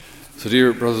So,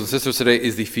 dear brothers and sisters, today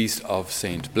is the feast of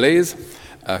Saint Blaise,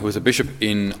 who is a bishop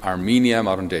in Armenia,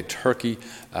 modern-day Turkey,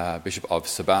 bishop of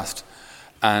Sebast.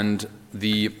 And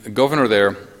the governor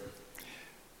there,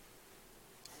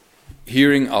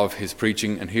 hearing of his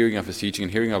preaching and hearing of his teaching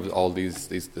and hearing of all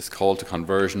this call to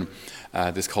conversion,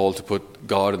 this call to put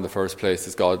God in the first place,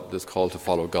 this call to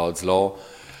follow God's law,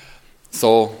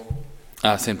 saw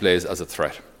Saint Blaise as a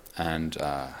threat and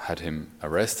had him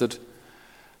arrested,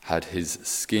 had his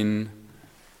skin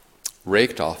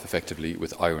raked off effectively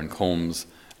with iron combs,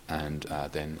 and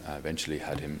then eventually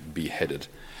had him beheaded.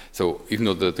 So even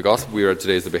though the gospel we are at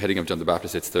today is the beheading of John the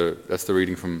Baptist, it's the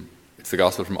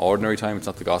gospel from ordinary time. It's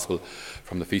not the gospel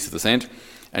from the feast of the saint,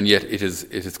 and yet it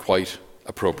is quite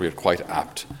appropriate, quite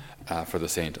apt for the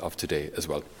saint of today as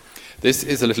well. This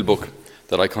is a little book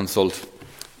that I consult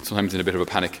sometimes in a bit of a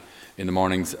panic in the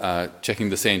mornings,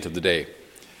 checking the saint of the day,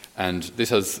 and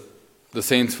this has the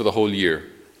saints for the whole year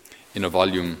in a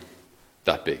volume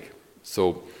that big.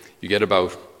 So you get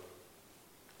about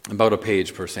a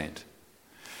page per saint,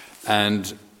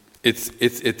 and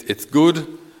it's good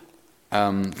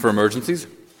for emergencies.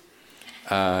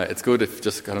 It's good if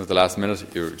just kind of the last minute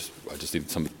I just need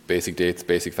some basic dates,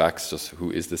 basic facts, just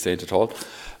who is the saint at all.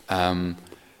 And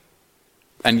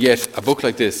yet a book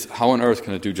like this, how on earth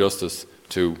can it do justice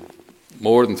to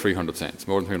more than 300 saints,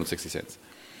 more than 360 saints?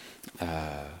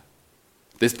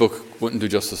 This book wouldn't do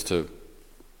justice to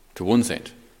one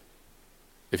saint.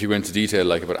 If you went into detail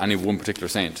like about any one particular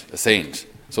saint, a saint.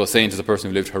 So a saint is a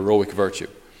person who lived heroic virtue.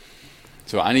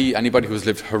 So anybody who's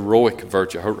lived heroic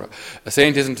virtue, a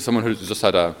saint isn't someone who's just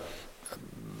had a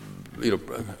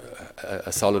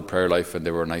solid prayer life and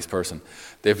they were a nice person.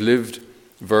 They've lived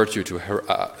virtue to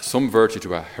some virtue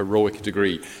to a heroic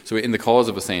degree. So in the cause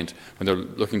of a saint, when they're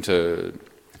looking to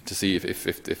see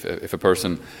if a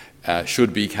person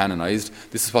should be canonized,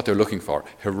 this is what they're looking for: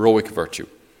 heroic virtue.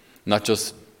 Not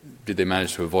just did they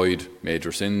manage to avoid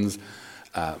major sins,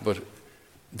 but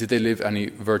did they live any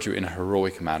virtue in a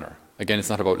heroic manner? Again, it's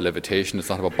not about levitation, it's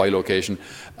not about bilocation,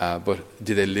 but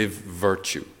did they live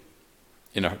virtue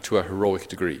to a heroic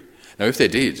degree? Now, if they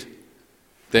did,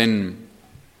 then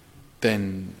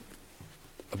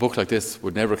a book like this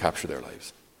would never capture their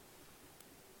lives.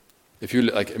 If you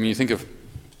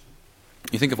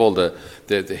you think of all the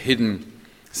hidden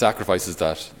sacrifices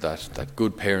that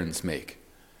good parents make.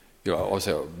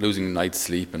 Also losing a night's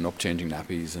sleep and up changing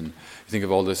nappies, and you think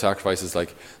of all the sacrifices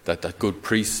like that good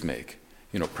priests make.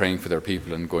 Praying for their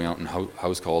people and going out on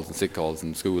house calls and sick calls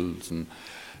and schools, and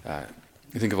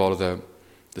you think of all of the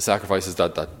sacrifices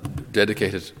that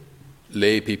dedicated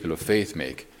lay people of faith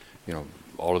make.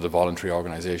 All of the voluntary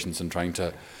organizations and trying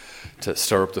to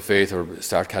stir up the faith or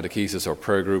start catechesis or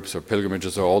prayer groups or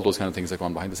pilgrimages or all those kind of things that go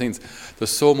on behind the scenes.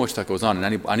 There's so much that goes on in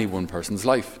any one person's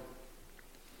life.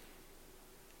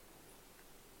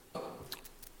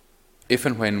 If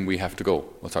and when we have to go,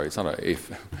 it's not a if,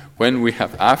 when we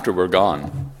have, after we're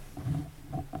gone,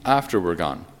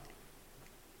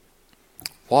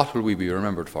 what will we be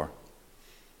remembered for?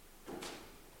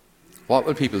 What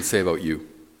will people say about you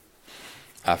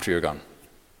after you're gone?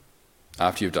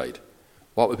 After you've died?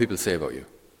 What will people say about you?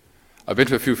 I've been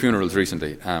to a few funerals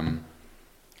recently, and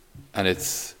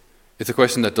it's a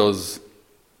question that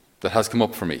has come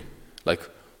up for me. Like,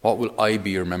 what will I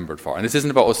be remembered for? And this isn't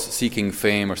about us seeking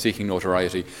fame or seeking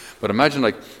notoriety, but imagine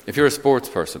if you're a sports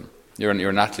person, you're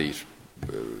an athlete,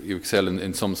 you excel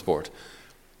in some sport.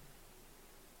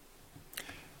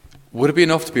 Would it be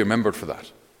enough to be remembered for that?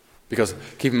 Because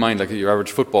keep in mind, your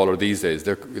average footballer these days,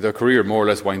 their career more or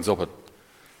less winds up at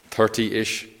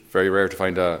 30-ish. Very rare to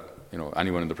find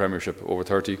anyone in the Premiership over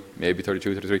 30, maybe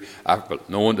 32, 33. But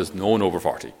there's no one over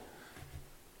 40.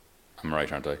 I'm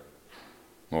right, aren't I?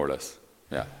 More or less.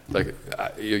 Yeah,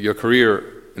 your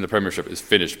career in the Premiership is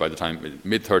finished by the time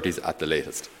mid-30s at the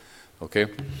latest. Okay,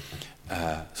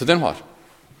 so then what?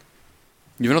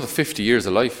 You have another 50 years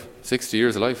of life, 60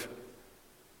 years of life.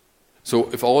 So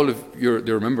if all of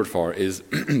they're remembered for is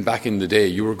back in the day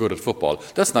you were good at football,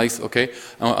 that's nice. Okay,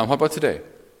 and what about today?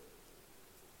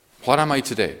 What am I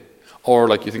today? Or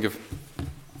you think of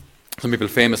some people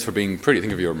famous for being pretty.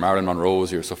 Think of your Marilyn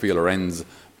Monroe's, your Sophia Loren's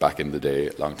back in the day,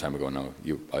 a long time ago now.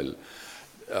 It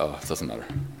doesn't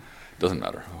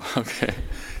matter. Okay,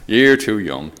 you're too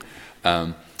young.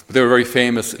 But they were very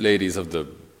famous ladies of the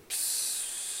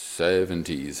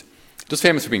 70s. Just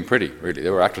famous for being pretty, really. They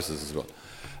were actresses as well.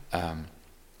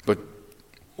 But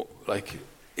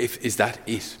is that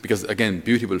it? Because again,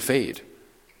 beauty will fade.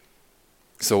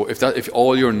 So if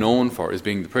all you're known for is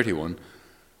being the pretty one,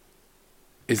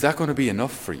 is that going to be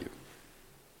enough for you?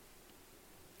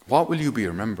 What will you be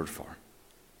remembered for?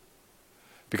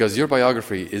 Because your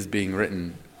biography is being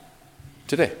written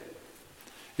today.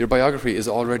 Your biography is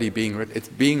already being written. It's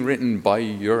being written by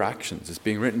your actions. It's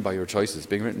being written by your choices. It's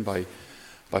being written by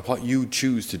what you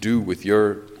choose to do with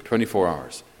your 24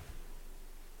 hours.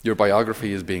 Your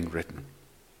biography is being written.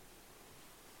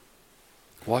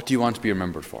 What do you want to be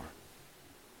remembered for?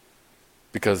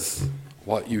 Because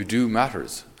what you do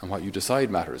matters, and what you decide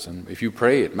matters. And if you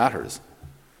pray, it matters.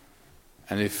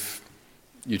 And if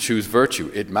you choose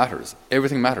virtue, it matters.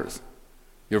 Everything matters.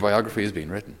 Your biography is being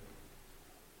written.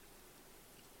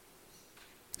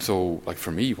 So, like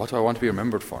for me, what do I want to be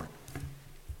remembered for? You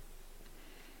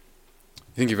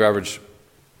think your average,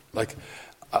 like,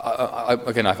 I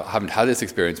haven't had this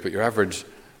experience, but your average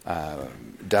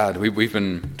dad, we've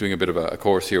been doing a bit of a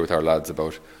course here with our lads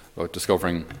about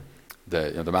discovering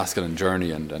the masculine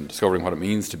journey and discovering what it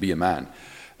means to be a man.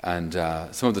 And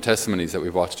some of the testimonies that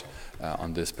we've watched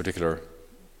on this particular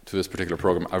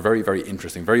program are very, very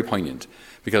interesting, very poignant,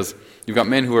 because you've got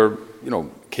men who are,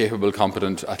 capable,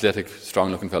 competent, athletic,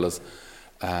 strong-looking fellas,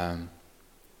 and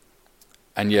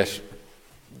yet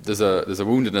there's a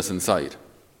woundedness inside,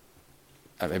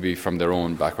 maybe from their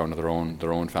own background, their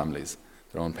own families,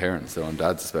 their own parents, their own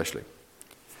dads especially,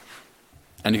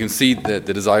 and you can see the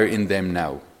desire in them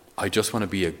now. I just want to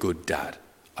be a good dad.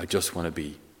 I just want to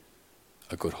be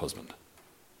a good husband.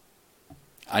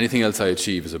 Anything else I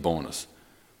achieve is a bonus.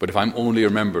 But if I'm only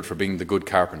remembered for being the good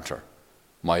carpenter,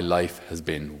 my life has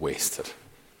been wasted.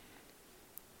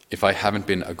 If I haven't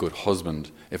been a good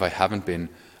husband, if I haven't been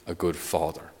a good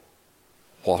father,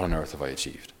 what on earth have I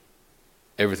achieved?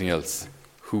 Everything else,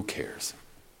 who cares?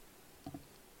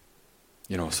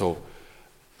 So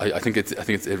I think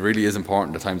it really is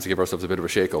important at times to give ourselves a bit of a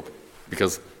shake-up,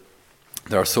 because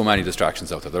there are so many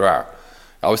distractions out there. There are.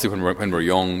 Obviously, when we're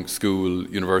young, school,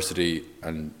 university,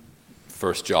 and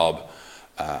first job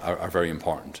are very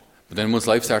important. But then once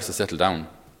life starts to settle down,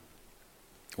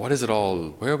 what is it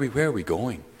all? Where are we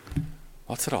going?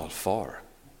 What's it all for?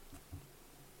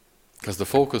 Because the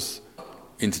focus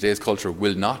in today's culture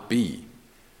will not be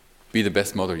the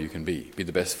best mother you can be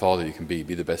the best father you can be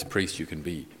the best priest you can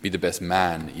be the best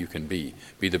man you can be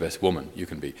the best woman you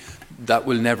can be. That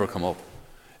will never come up.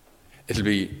 It'll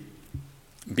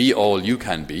be all you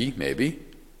can be, maybe.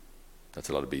 That's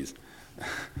a lot of bees.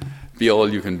 Be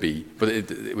all you can be. But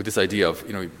with this idea of,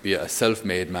 be a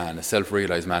self-made man, a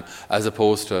self-realized man, as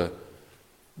opposed to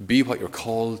be what you're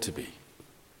called to be.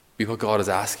 Be what God is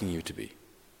asking you to be.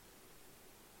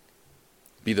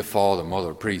 Be the father,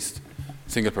 mother, priest,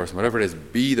 single person, whatever it is.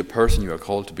 Be the person you are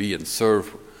called to be and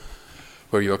serve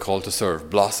where you are called to serve.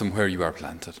 Blossom where you are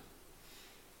planted.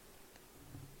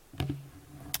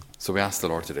 So we ask the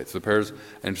Lord today, through the prayers and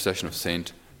intercession of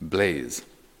Saint Blaise,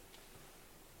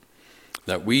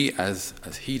 that we, as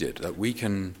he did, that we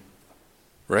can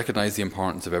recognize the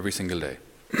importance of every single day.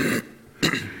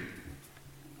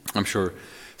 I'm sure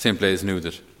Saint Blaise knew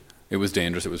that it was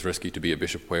dangerous, it was risky to be a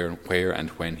bishop where and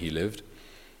when he lived.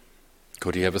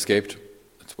 Could he have escaped?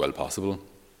 It's well possible.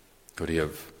 Could he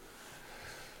have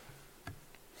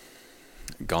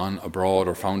gone abroad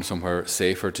or found somewhere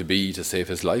safer to save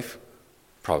his life?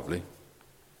 Probably.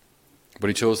 But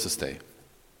he chose to stay.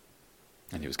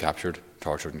 And he was captured,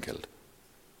 tortured and killed.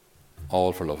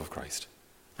 All for love of Christ.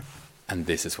 And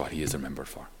this is what he is remembered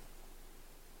for.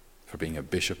 For being a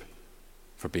bishop,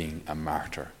 for being a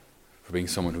martyr, for being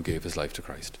someone who gave his life to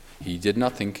Christ. He did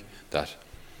not think that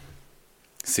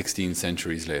 16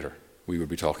 centuries later we would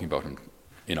be talking about him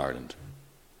in Ireland.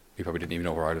 He probably didn't even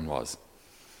know where Ireland was.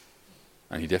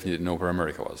 And he definitely didn't know where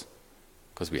America was,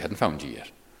 because we hadn't found you yet.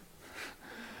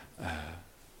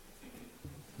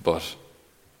 But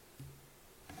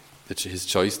his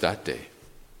choice that day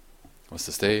was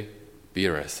to stay, be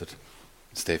arrested,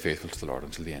 and stay faithful to the Lord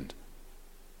until the end.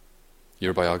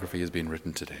 Your biography is being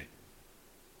written today.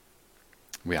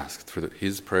 We ask through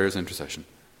his prayers and intercession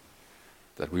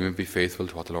that we may be faithful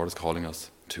to what the Lord is calling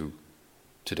us to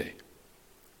today.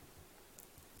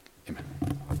 Amen.